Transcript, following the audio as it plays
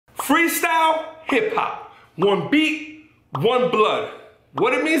Freestyle hip hop. One beat, one blood.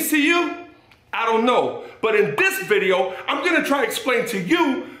 What it means to you? I don't know. But in this video, I'm gonna try to explain to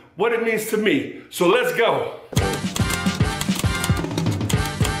you what it means to me. So let's go.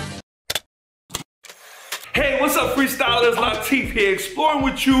 Hey, what's up freestylers? Latif here, exploring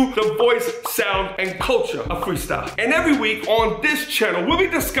with you the voice, sound, and culture of freestyle. And every week on this channel, we'll be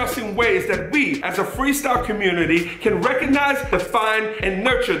discussing ways that we, as a freestyle community, can recognize, define, and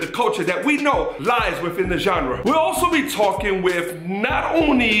nurture the culture that we know lies within the genre. We'll also be talking with not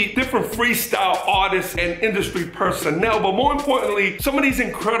only different freestyle artists and industry personnel, but more importantly, some of these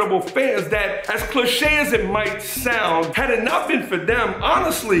incredible fans that, as cliche as it might sound, had it not been for them,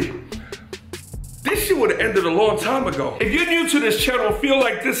 honestly, this shit would have ended a long time ago. If you're new to this channel and feel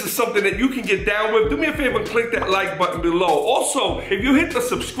like this is something that you can get down with, do me a favor and click that like button below. Also, if you hit the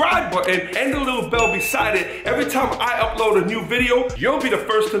subscribe button and the little bell beside it, every time I upload a new video, you'll be the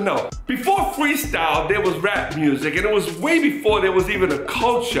first to know. Before freestyle, there was rap music, and it was way before there was even a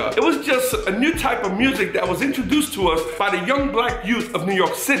culture. It was just a new type of music that was introduced to us by the young black youth of New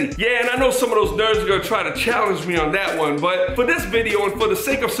York City. Yeah, and I know some of those nerds are gonna try to challenge me on that one, but for this video and for the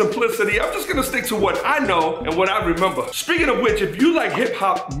sake of simplicity, I'm just gonna stick to what I know and what I remember. Speaking of which, if you like hip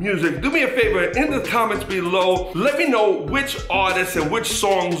hop music, do me a favor in the comments below, let me know which artists and which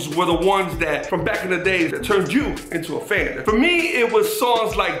songs were the ones that from back in the days that turned you into a fan. For me, it was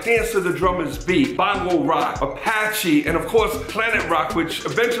songs like Dance to the Drummer's Beat, Bongo Rock, Apache, and of course Planet Rock, which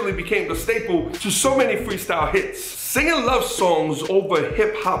eventually became the staple to so many freestyle hits. Singing love songs over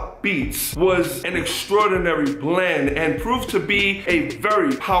hip hop beats was an extraordinary blend and proved to be a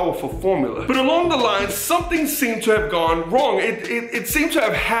very powerful formula. But along the line, something seemed to have gone wrong. It seemed to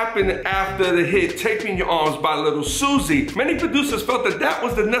have happened after the hit Take Me in Your Arms by Little Susie. Many producers felt that that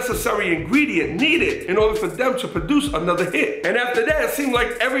was the necessary ingredient needed in order for them to produce another hit. And after that, it seemed like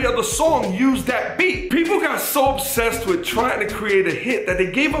every other song used that beat. People got so obsessed with trying to create a hit that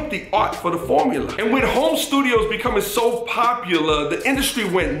they gave up the art for the formula. And with home studios becoming so popular, the industry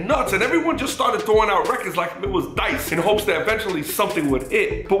went nuts and everyone just started throwing out records like it was dice in hopes that eventually something would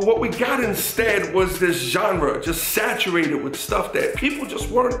hit. But what we got instead was this genre just saturated with stuff that people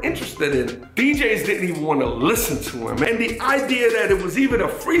just weren't interested in. DJs didn't even want to listen to him. And the idea that it was even a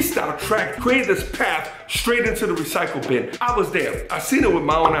freestyle track created this path straight into the recycle bin. I was there. I seen it with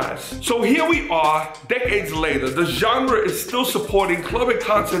my own eyes. So here we are, decades later. The genre is still supporting club and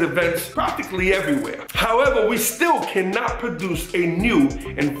concert events practically everywhere. However, we still cannot produce a new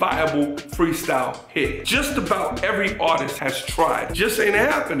and viable freestyle hit. Just about every artist has tried. Just ain't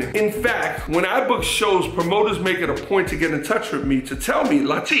happening. In fact, when I book shows, promoters make it a point to get in touch with me to tell me,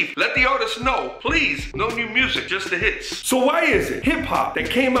 Latif, let the artists know, please, no new music, just the hits. So why is it hip hop that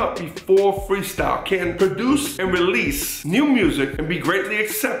came out before freestyle can produce and release new music and be greatly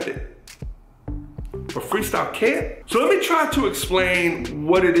accepted, but freestyle can't? So let me try to explain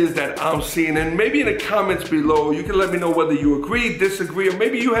what it is that I'm seeing, and maybe in the comments below, you can let me know whether you agree, disagree, or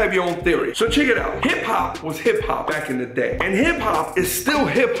maybe you have your own theory. So check it out. Hip hop was hip hop back in the day, and hip hop is still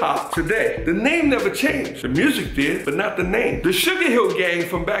hip hop today. The name never changed. The music did, but not the name. The Sugar Hill Gang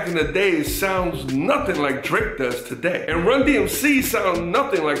from back in the days sounds nothing like Drake does today, and Run DMC sounds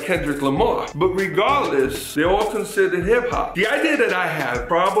nothing like Kendrick Lamar. But regardless, they're all considered hip hop. The idea that I have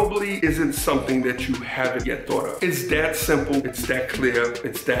probably isn't something that you haven't yet thought of. It's that simple, it's that clear,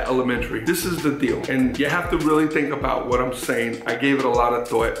 it's that elementary. This is the deal, and you have to really think about what I'm saying. I gave it a lot of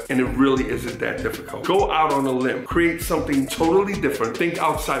thought, and it really isn't that difficult. Go out on a limb, create something totally different, think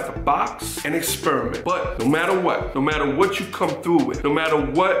outside the box, and experiment. But no matter what you come through with, no matter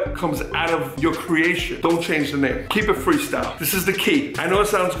what comes out of your creation, don't change the name. Keep it freestyle. This is the key. I know it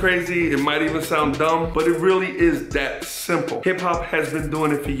sounds crazy, it might even sound dumb, but it really is that simple. Hip hop has been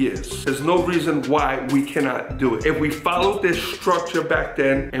doing it for years. There's no reason why we cannot do it. If we followed this structure back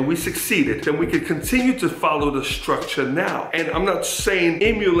then and we succeeded, then we could continue to follow the structure now. And I'm not saying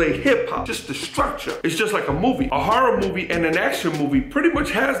emulate hip hop, just the structure. It's just like a movie. A horror movie and an action movie pretty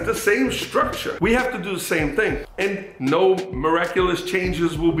much has the same structure. We have to do the same thing. And no miraculous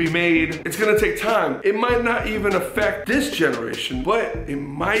changes will be made. It's gonna take time. It might not even affect this generation, but it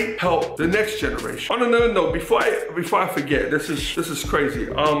might help the next generation. On another note, before I forget, this is crazy.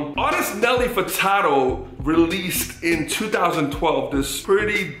 Artist Nelly Furtado released in 2012 this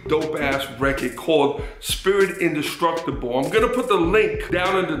pretty dope ass record called Spirit Indestructible. I'm gonna put the link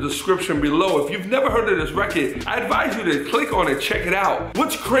down in the description below. If you've never heard of this record, I advise you to click on it, check it out.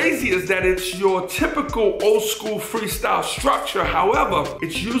 What's crazy is that it's your typical old school freestyle structure. However,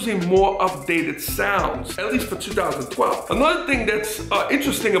 it's using more updated sounds, at least for 2012. Another thing that's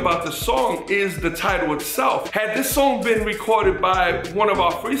interesting about this song is the title itself. Had this song been recorded by one of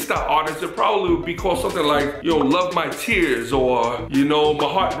our freestyle artists, it probably would be called something like, yo, Love My Tears, or, you know, My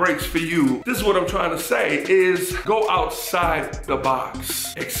Heart Breaks For You. This is what I'm trying to say is go outside the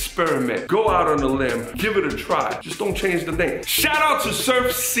box, experiment, go out on a limb, give it a try. Just don't change the name. Shout out to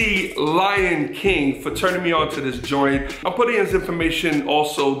Surf C Lion King for turning me on to this joint. I'm putting his information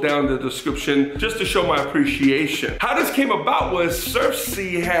also down in the description just to show my appreciation. How this came about was Surf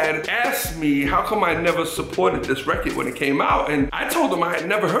C had asked me how come I never supported this record when it came out, and I told him I had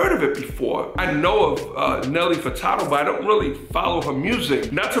never heard of it before. I know of Nelly Furtado, but I don't really follow her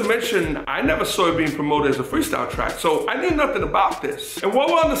music. Not to mention, I never saw it being promoted as a freestyle track, so I knew nothing about this. And while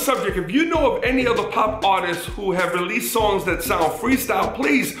we're on the subject, if you know of any other pop artists who have released songs that sound freestyle,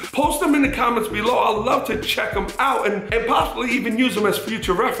 please post them in the comments below. I'd love to check them out and possibly even use them as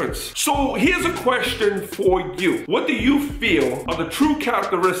future reference. So here's a question for you. What do you feel are the true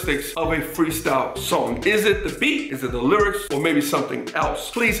characteristics of a freestyle song? Is it the beat? Is it the lyrics? Or maybe something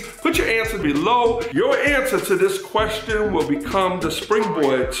else? Please put your answer below. Your answer to this question will become the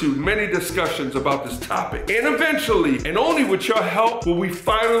springboard to many discussions about this topic. And eventually, and only with your help, will we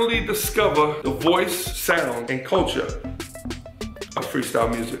finally discover the voice, sound, and culture of freestyle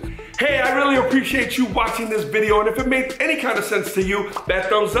music. Hey, I really appreciate you watching this video, and if it made any kind of sense to you, that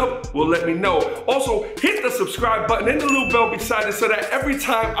thumbs up will let me know. Also, hit the subscribe button and the little bell beside it so that every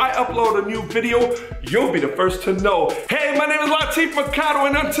time I upload a new video, you'll be the first to know. Hey, my name is Latin Freestyle,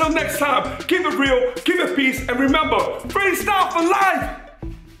 and until next time, keep it real, keep it peace, and remember, freestyle for life!